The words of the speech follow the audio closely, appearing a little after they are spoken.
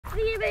see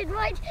it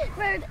right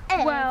where it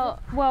is.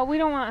 Well, we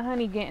don't want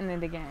Honey getting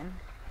it again.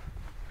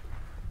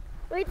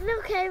 It's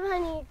okay if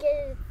Honey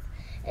gets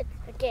it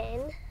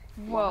again.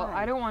 Well,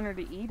 I don't want her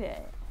to eat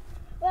it.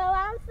 Well,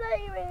 I'll show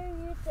you where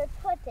you should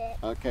put it.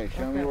 Okay,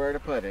 show me where to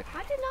put it.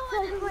 I don't know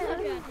how to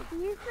put it.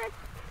 You should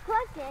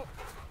put it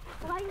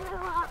right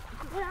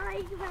where I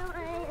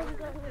am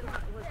going to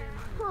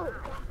put it.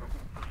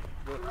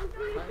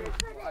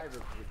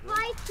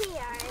 Right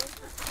here.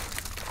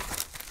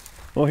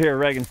 Well, here,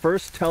 Reagan,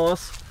 first tell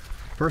us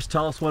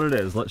what it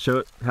is. Let's show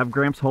it. Have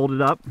Gramps hold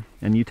it up,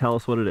 and you tell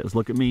us what it is.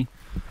 Look at me.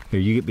 Here,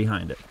 you get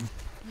behind it.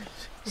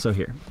 So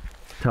here,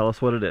 tell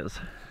us what it is.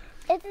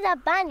 It's a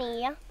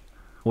bunny.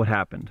 What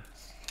happened?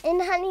 And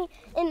the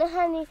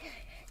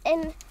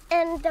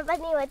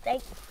bunny was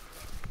like.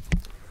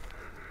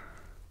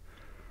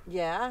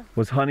 Yeah.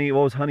 What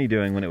was Honey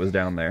doing when it was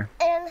down there?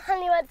 And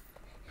Honey was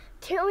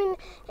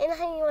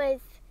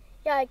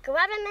like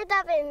grabbing it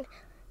up and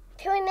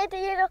doing it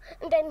a little,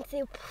 and then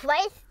she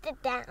placed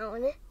it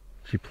down.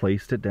 She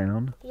placed it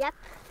down? Yep.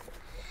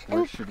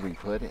 Where should we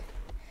put it?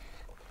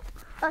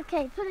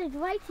 Okay, put it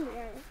right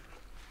here.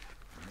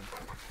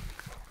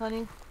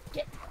 Honey,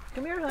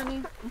 come here,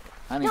 Honey.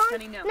 Honey,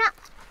 Honey, no.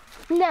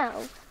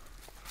 No.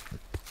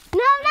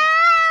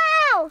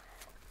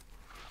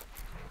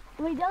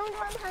 We don't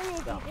want Honey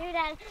to do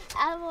that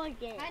ever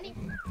again. Honey.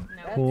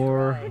 No.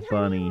 Poor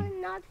bunny. Honey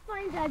will not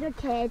find other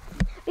kids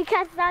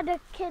because the other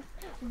kids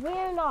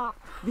ran off.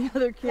 The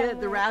other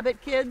kid, the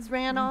rabbit kids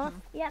ran off?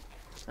 Yep.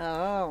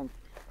 Oh.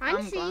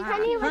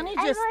 Honey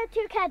was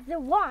two cats to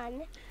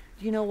one.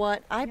 You know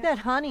what? I bet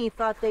Honey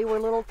thought they were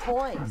little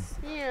toys.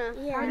 Yeah.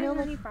 How did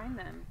Honey find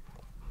them?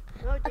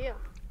 Oh dear.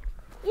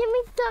 Let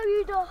me show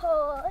you the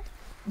hole.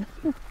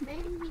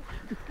 Maybe.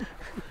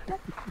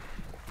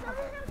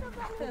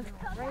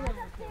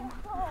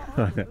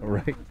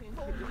 Right.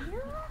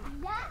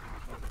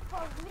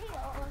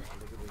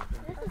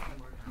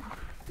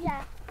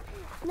 Yeah.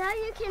 Now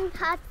you can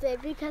touch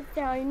it because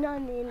there are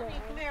none in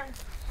there.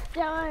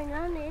 There are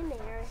none in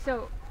there.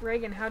 So,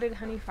 Reagan, how did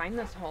Honey find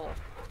this hole?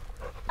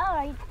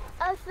 Alright.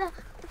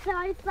 So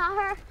I saw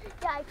her,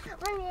 like,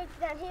 one egg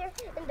down here,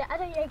 and the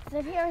other eggs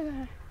up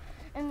here,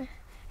 and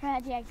her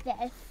head like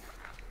this.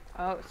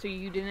 Oh, so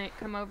you didn't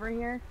come over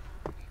here?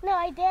 No,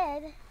 I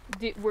did.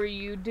 Were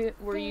you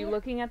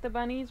looking at the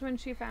bunnies when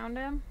she found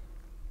them?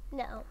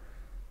 No.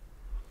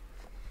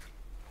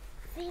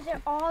 See,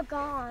 they're all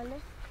gone.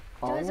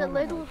 There's a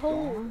little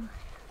hole.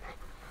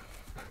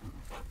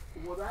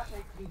 Well, that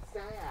makes me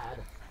sad.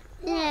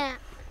 Yeah.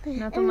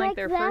 Nothing like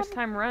their first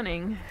time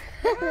running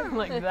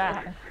like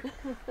that,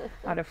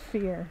 out of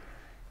fear.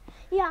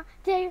 Yeah,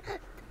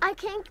 I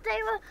think they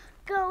were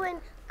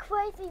going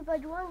crazy,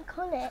 but one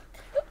couldn't.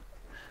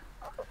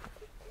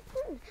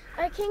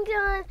 I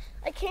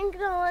can't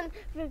go on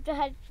with the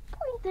head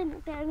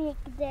pointing down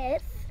like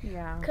this.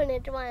 Yeah.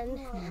 Couldn't run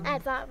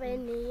as that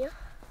many.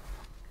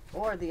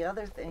 Or the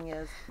other thing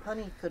is,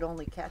 Honey could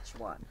only catch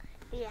one.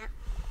 Yeah.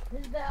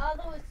 The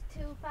other was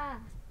too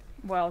fast.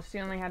 Well, she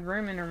only had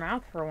room in her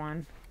mouth for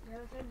one.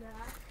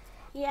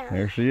 Yeah.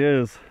 There she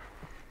is.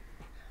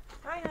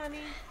 Hi, Honey.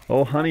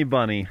 Oh, Honey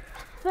Bunny.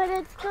 But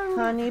it's going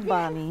Honey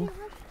Bunny.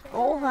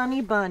 Oh,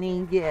 Honey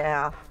Bunny,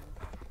 yeah.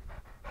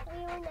 We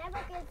will never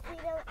get to see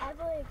them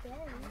ever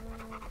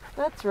again.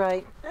 That's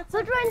right. But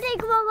when they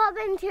grow up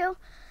into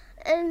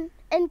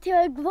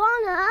a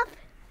grown up,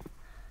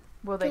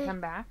 Will they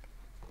come back?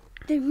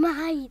 they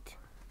might.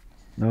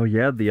 Oh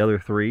yeah, the other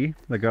three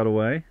that got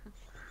away?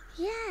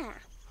 Yeah.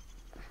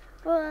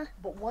 Well,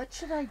 But what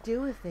should I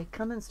do if they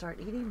come and start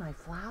eating my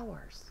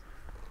flowers?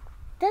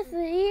 just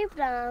leave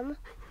them.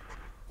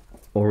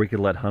 Or we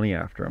could let Honey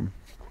after them.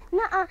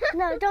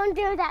 No, don't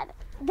do that.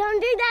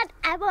 Don't do that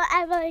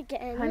ever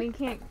again. Honey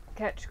can't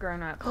catch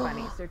grown-up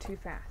bunnies. They're too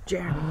fast.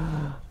 Jeremy.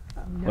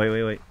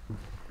 Wait.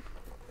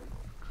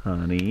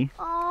 Honey.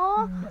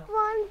 Oh,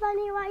 one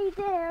bunny right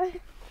there.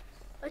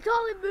 I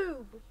call it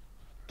move.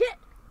 Get.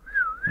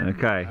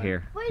 Okay,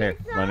 here. Here,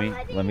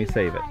 let me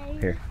save it.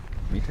 Here,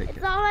 let me take It's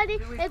it. already.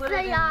 It's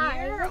the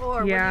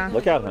eye. Yeah.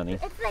 Look out, Honey.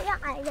 It's the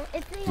eye.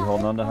 It's the eye. You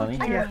holding on to Honey?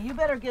 Jeremy, you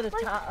better get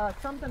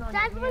something on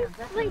That your one. hands.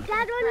 That's Wait,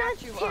 that one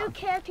scratch was you too up.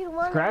 care to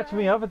one. Scratch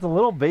me up, it's a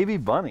little baby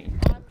bunny.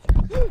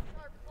 I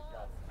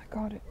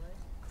got it.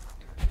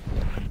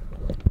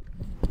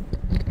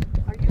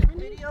 Are you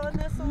videoing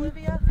this,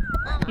 Olivia?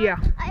 Yeah.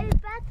 I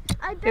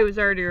bet. It was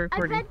already I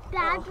recording. bet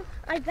that.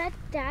 I bet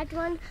that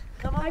one.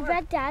 Come I over.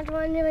 bet that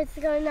one was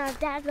going out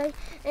that way,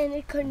 and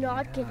it could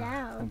not get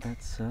out.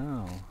 bet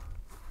so.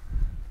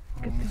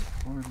 Oh,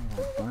 poor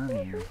little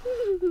bunny.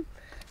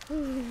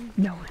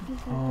 No.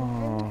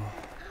 Oh,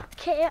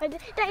 Scared.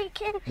 They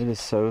can. it is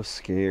so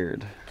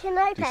scared. Can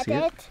I Do you pet see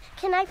it? it?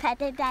 Can I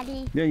pet it,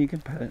 Daddy? Yeah, you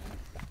can pet it.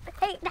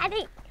 Hey,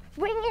 Daddy,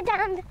 bring it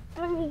down.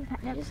 Bring me.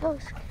 I'm so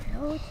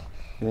scared.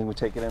 You think we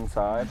take it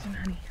inside?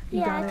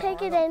 Yeah,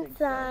 take it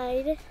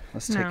inside.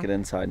 Let's No. take it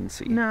inside and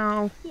see.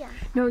 No. Yeah.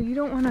 No, you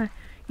don't want to.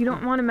 You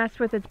don't want to mess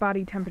with its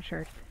body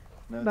temperatures.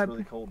 No, But-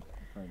 really cold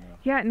right now.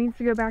 Yeah, it needs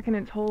to go back in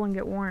its hole and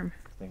get warm.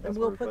 Think And that's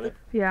we'll where we put put it?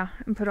 Yeah,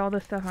 and put all the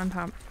stuff on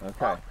top.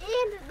 Okay. And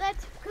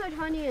let's put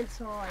honey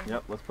inside.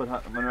 Yep, let's put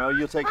Monroe,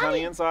 you'll take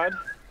honey inside?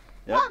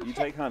 Yep, you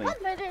take honey. Let's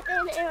put it in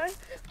there.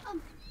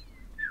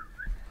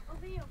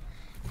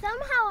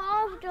 Somehow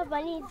all of the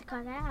bunnies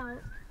got out.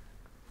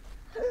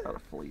 Got a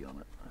flea on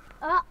it.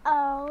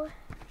 Uh-oh.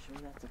 Sure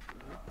that's a flea.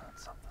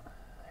 That's something.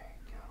 There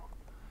you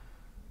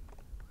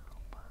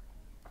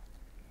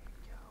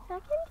go. I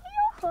can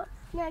feel.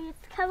 Now you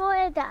cover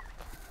it up.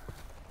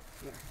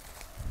 Yeah.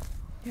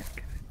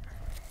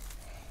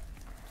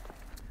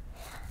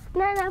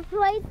 Now the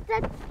place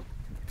that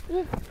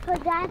you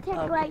put that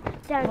right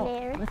down Oh,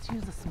 there. let's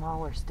use a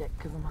smaller stick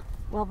because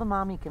the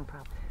mommy can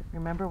probably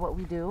remember what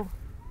we do.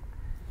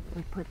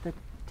 We put the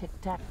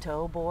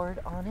tic-tac-toe board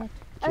on it.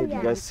 Okay, do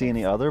you guys see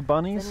any other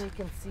bunnies? Then we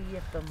can see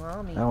if the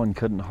mommy. That one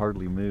couldn't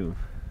hardly move.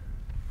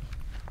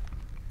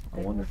 I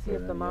Then wonder we'll see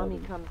there if the are any mommy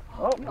others. comes.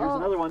 Oh, here's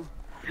another one.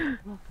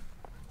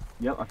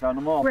 Yep, I found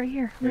them all. Right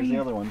here. Here's Right the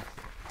here. other one.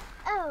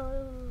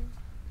 Oh.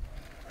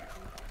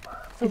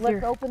 So Is let's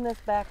there- open this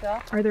back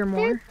up. Are there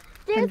more?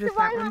 There's just the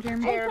that one. one,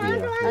 Jeremy? I found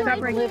Yeah. one Stop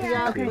right right here.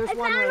 here. Okay. There's I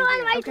one found right one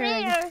here. right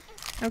Okay,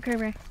 there. Okay,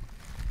 Ray.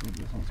 Ooh,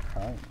 this one's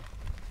crying.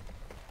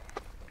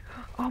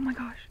 Oh my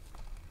gosh.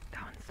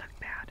 That one's stuck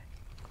bad.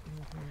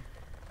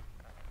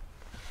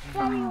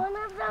 Daddy, one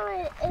of them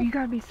is. You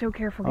gotta be so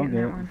careful getting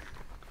that Okay. one.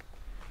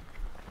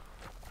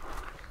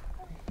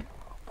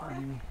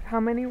 Bunny. How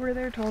many were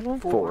there total?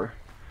 4.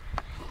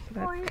 So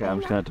that's Okay, I'm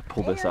just gonna have to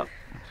pull this up.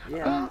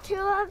 Yeah. And 2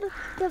 of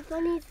the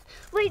bunnies.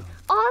 Wait,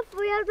 all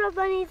 3 of the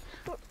bunnies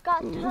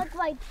got tucked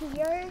right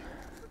here.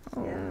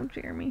 Oh,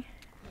 Jeremy.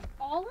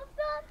 All of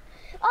them?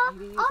 All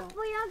 3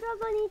 of the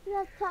bunnies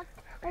got tucked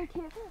right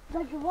here.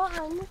 But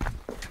one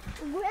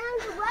ran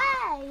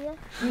away.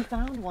 We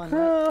found one. Right?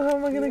 Oh, how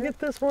am I gonna get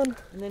this one?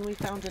 And then we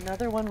found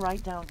another one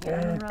right down here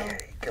in the row. And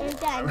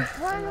then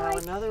one And now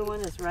right. another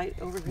one is right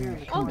over here in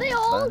the Oh, corner. they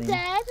all bunny.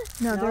 dead.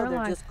 No, they're they're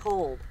alive. just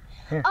cold.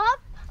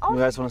 All You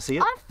guys want to see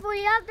it?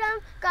 3 of them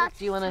got.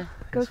 Do you want to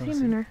Go see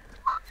Mooner.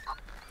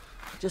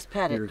 just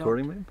pet You it?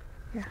 recording, babe?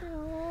 That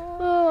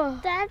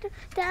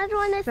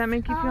one is. Does that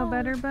make you feel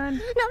better, bud? No,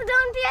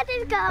 don't let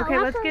it go. Okay,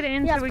 let's get it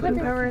in Yeah, so we put can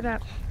it- cover it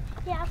up.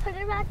 Yeah, put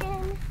it back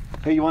in.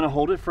 Hey, you want to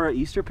hold it for an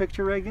Easter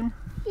picture, Reagan?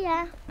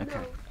 Yeah. Okay.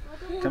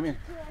 Come here.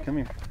 Come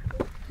here.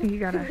 You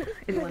gotta.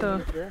 It's Do you want to the.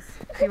 use this?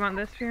 Do you want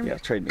this, Jeremy? Yeah,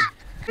 trade me.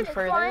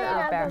 Further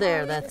or back?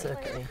 There, that's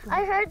okay.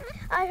 I heard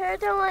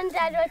the one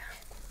that was.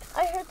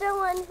 I heard the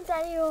one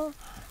that you.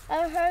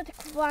 I heard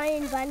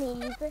crying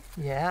bunnies.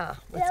 Yeah.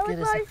 That Let's was get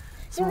us like-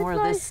 some it was more of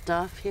like- this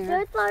stuff here.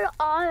 That's not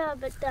all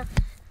of it.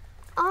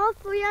 All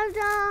 3 of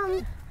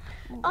them.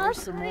 all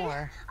There's some three-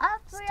 more. All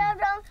 3 of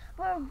them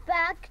were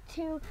back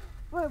to.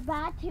 We're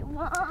back to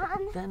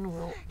one. Then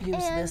we'll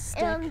use And, this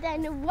stick. and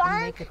then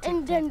one, make a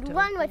and then tic-tac-toe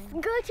one was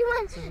thing. good to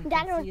one. So we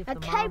that can one see if got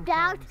the taped mom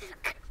out.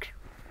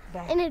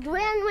 back. And it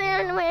ran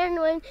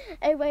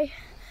away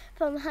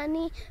from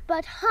Honey,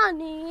 but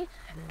Honey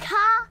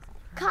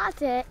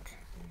caught it.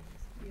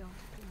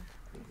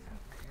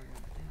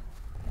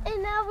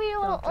 And now we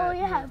will Don't only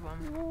move have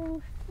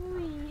them.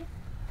 3.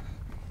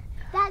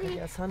 Daddy,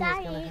 guess Honey's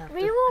gonna Daddy, have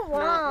we to- were No,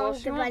 wrong. well, the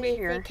she won't be bunnies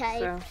here, okay.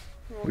 so.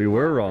 We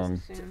were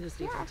wrong. Just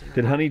need to-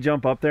 Did Honey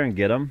jump up there and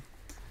get him?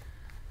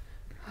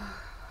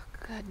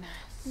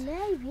 Goodness.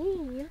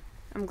 Maybe.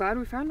 I'm glad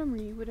we found them or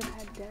you would have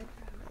had dead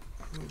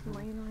rabbits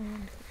laying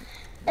around.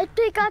 If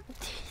they got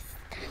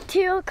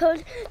 2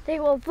 because they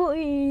will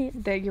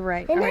breathe. You're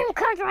right. And All right. I'm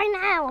cut right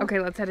now. Okay,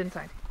 let's head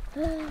inside.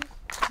 That's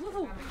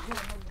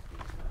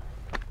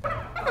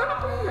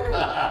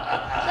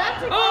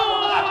a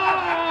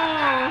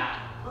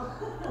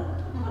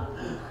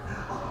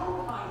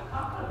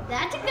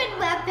That's a good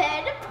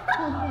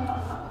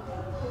weapon.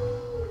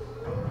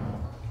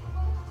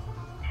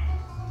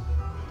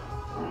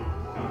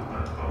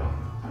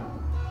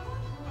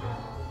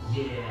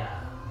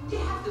 Yeah, you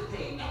have to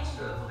pay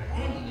extra for the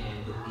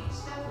handyman with the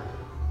stepper.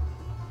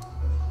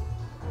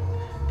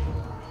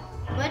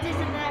 What is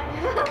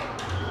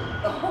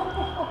that?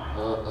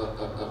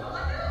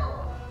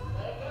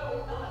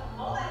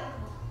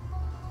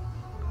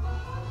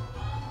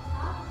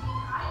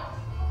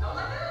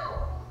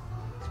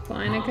 It's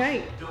flying a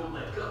kite. Don't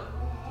let go.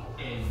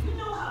 And you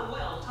know how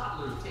well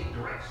toddlers take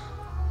direction.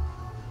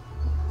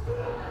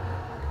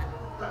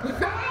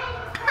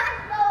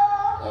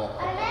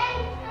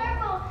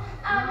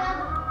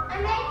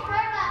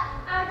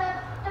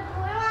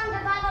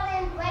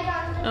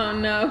 Oh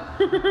no.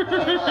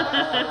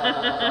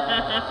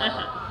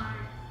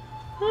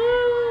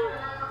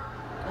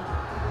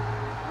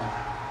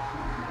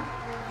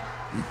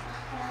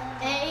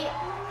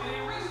 In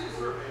a recent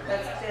survey,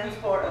 That stands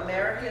for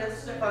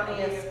America's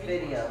Funniest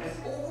Videos. an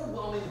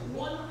overwhelming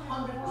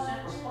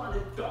 100%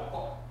 responded,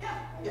 oh,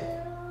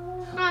 yeah.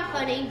 Not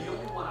funny. The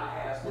only one I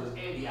asked was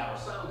Andy, our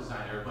sound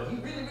designer, but he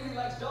really, really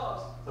likes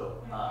dogs.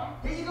 So,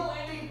 here you go,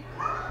 Andy.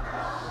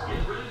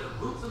 Get ready to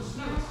boot some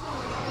snoots.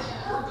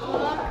 We're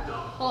going to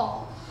dog.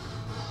 Oh.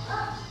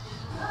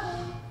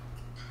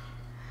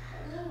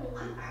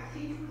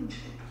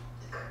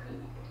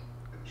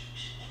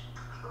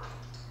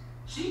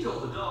 She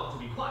told the dog to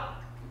be quiet.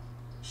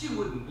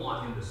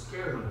 want him to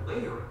scare them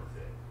away or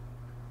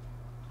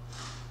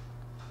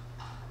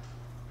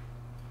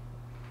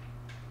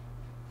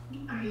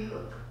anything. Are you?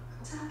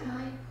 What's up,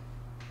 guy?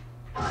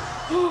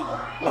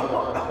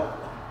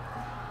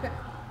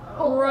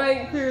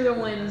 Right through the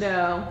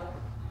window.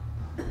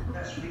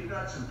 Yes, we've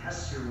got some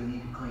pests here we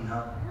need to clean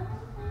up.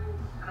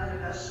 What kind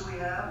of pests do we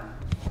have?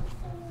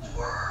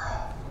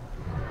 Squirrel!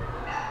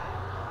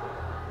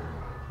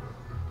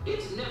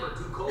 It's never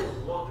too cold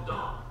to walk the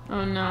dog.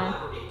 Oh no.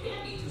 However, it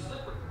can be too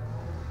slippery.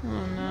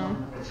 Oh no.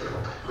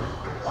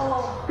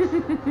 Oh,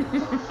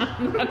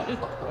 That is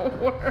the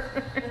worst.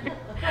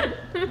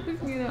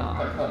 Get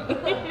off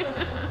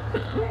me.